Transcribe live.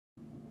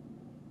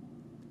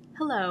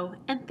Hello,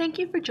 and thank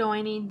you for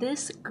joining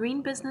this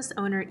Green Business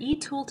Owner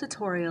e-tool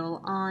tutorial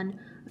on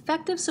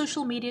effective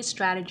social media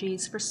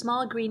strategies for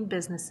small green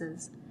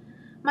businesses.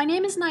 My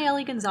name is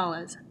Nayeli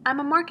Gonzalez. I'm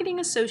a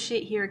marketing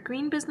associate here at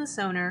Green Business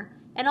Owner,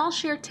 and I'll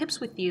share tips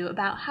with you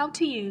about how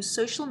to use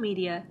social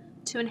media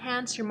to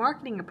enhance your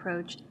marketing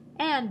approach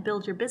and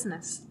build your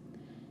business.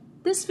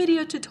 This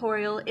video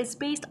tutorial is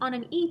based on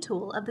an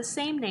e-tool of the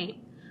same name,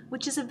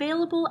 which is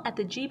available at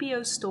the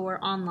GBO store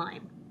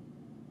online.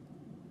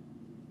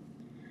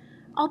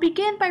 I'll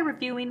begin by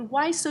reviewing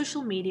why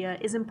social media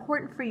is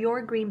important for your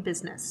green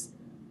business.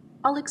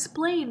 I'll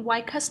explain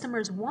why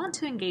customers want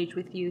to engage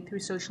with you through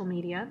social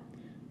media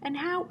and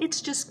how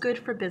it's just good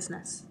for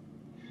business.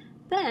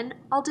 Then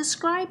I'll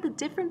describe the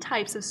different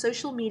types of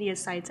social media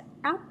sites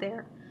out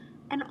there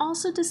and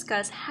also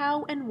discuss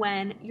how and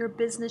when your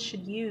business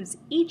should use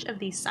each of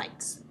these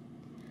sites.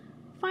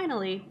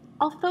 Finally,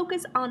 I'll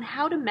focus on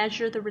how to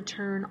measure the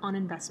return on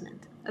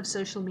investment of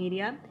social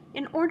media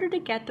in order to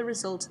get the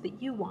results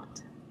that you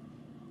want.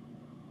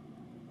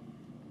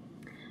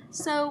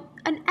 So,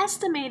 an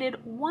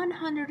estimated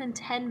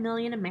 110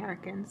 million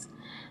Americans,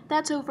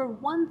 that's over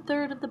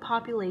 1/3 of the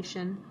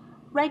population,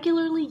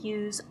 regularly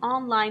use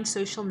online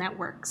social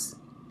networks.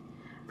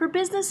 For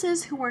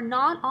businesses who are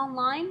not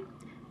online,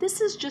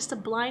 this is just a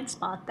blind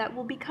spot that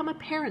will become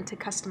apparent to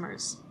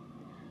customers.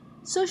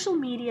 Social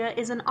media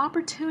is an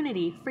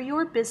opportunity for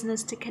your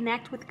business to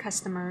connect with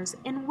customers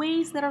in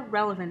ways that are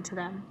relevant to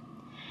them.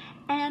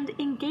 And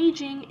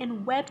engaging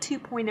in Web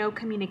 2.0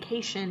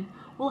 communication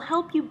will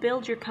help you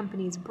build your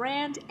company's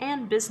brand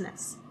and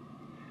business.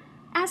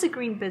 As a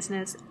green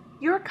business,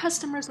 your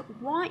customers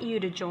want you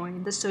to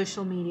join the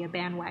social media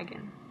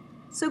bandwagon.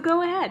 So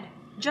go ahead,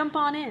 jump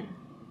on in.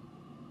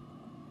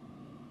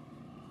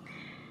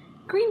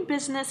 Green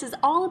business is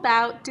all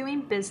about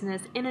doing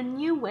business in a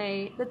new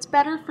way that's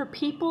better for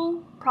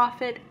people,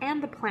 profit,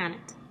 and the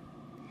planet.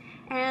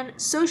 And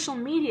social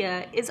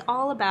media is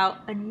all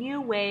about a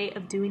new way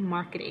of doing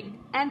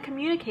marketing and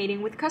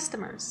communicating with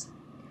customers.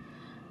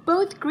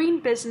 Both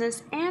green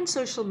business and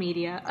social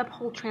media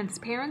uphold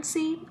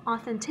transparency,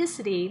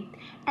 authenticity,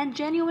 and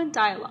genuine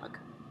dialogue.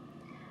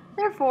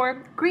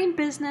 Therefore, green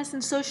business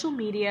and social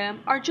media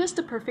are just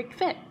a perfect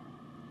fit.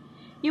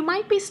 You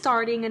might be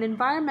starting an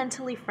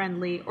environmentally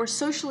friendly or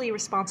socially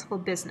responsible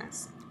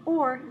business,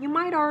 or you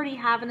might already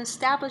have an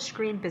established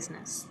green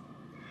business.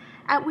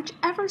 At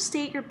whichever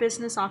state your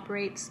business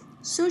operates,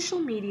 social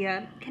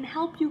media can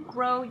help you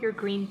grow your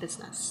green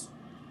business.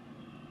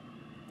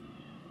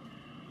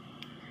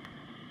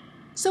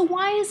 So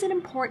why is it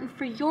important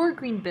for your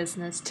green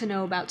business to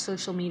know about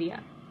social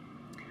media?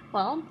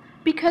 Well,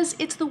 because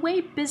it's the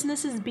way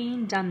business is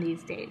being done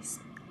these days,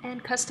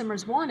 and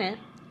customers want it,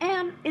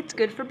 and it's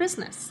good for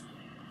business.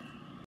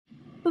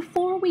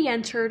 Before we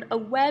entered a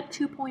Web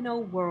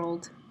 2.0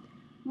 world,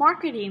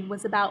 marketing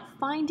was about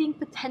finding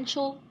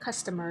potential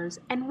customers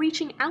and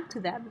reaching out to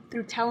them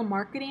through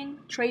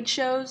telemarketing, trade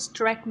shows,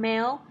 direct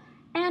mail,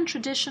 and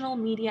traditional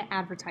media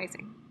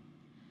advertising.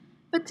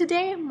 But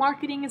today,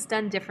 marketing is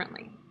done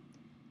differently.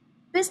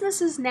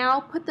 Businesses now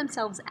put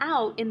themselves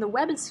out in the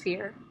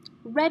webosphere,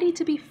 ready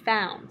to be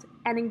found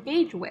and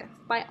engaged with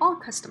by all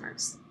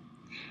customers.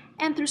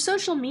 And through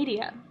social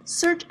media,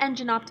 search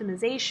engine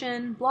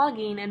optimization,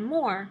 blogging, and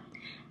more,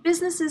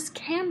 businesses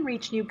can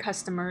reach new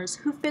customers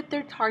who fit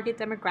their target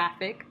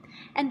demographic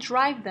and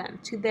drive them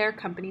to their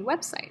company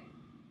website.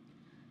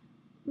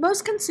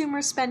 Most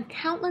consumers spend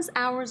countless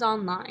hours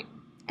online,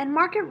 and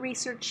market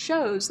research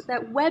shows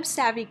that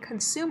web-savvy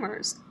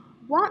consumers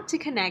want to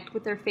connect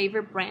with their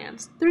favorite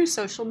brands through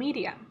social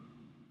media.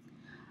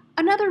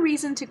 Another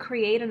reason to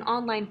create an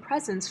online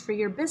presence for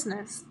your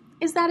business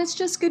is that it's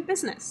just good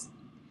business.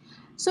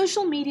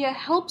 Social media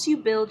helps you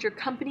build your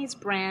company's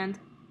brand,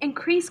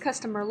 increase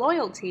customer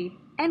loyalty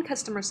and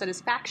customer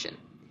satisfaction,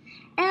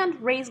 and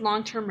raise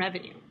long-term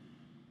revenue.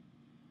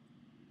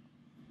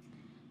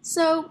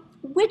 So,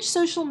 which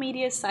social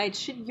media sites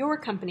should your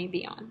company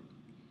be on?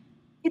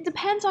 It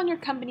depends on your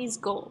company's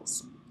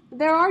goals.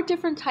 There are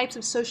different types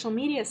of social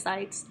media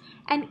sites,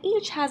 and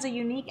each has a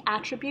unique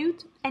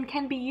attribute and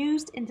can be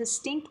used in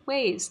distinct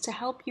ways to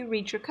help you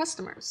reach your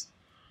customers.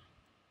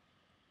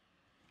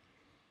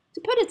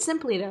 To put it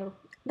simply though,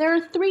 there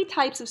are 3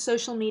 types of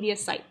social media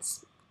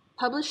sites: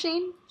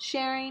 publishing,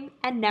 sharing,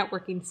 and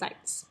networking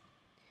sites.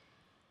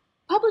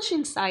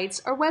 Publishing sites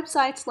are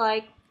websites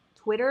like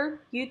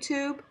Twitter,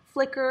 YouTube,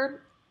 Flickr,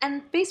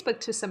 and Facebook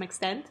to some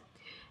extent,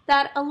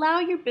 that allow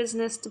your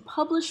business to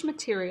publish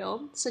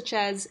material such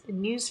as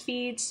news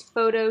feeds,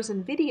 photos,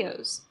 and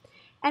videos,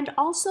 and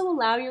also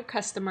allow your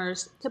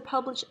customers to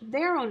publish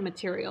their own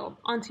material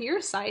onto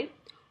your site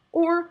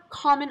or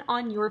comment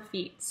on your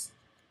feeds.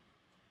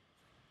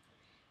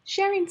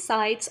 Sharing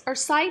sites are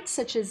sites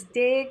such as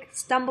Digg,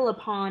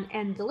 StumbleUpon,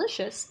 and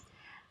Delicious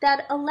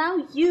that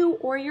allow you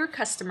or your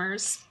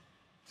customers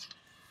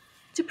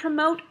to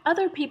promote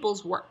other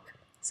people's work,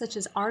 such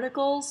as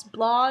articles,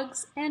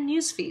 blogs, and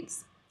news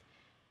feeds.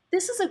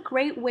 This is a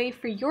great way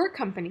for your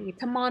company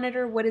to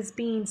monitor what is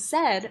being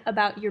said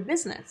about your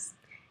business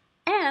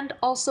and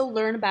also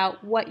learn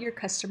about what your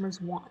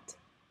customers want.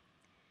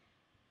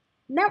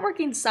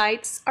 Networking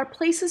sites are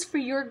places for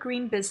your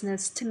green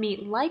business to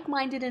meet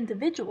like-minded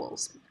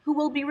individuals who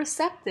will be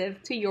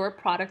receptive to your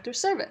product or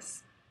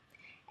service.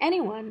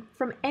 Anyone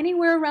from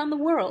anywhere around the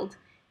world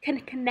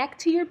can connect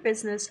to your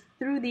business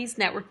through these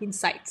networking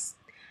sites,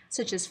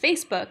 such as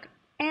Facebook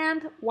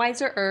and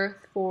Wiser Earth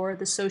for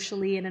the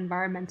socially and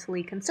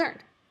environmentally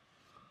concerned.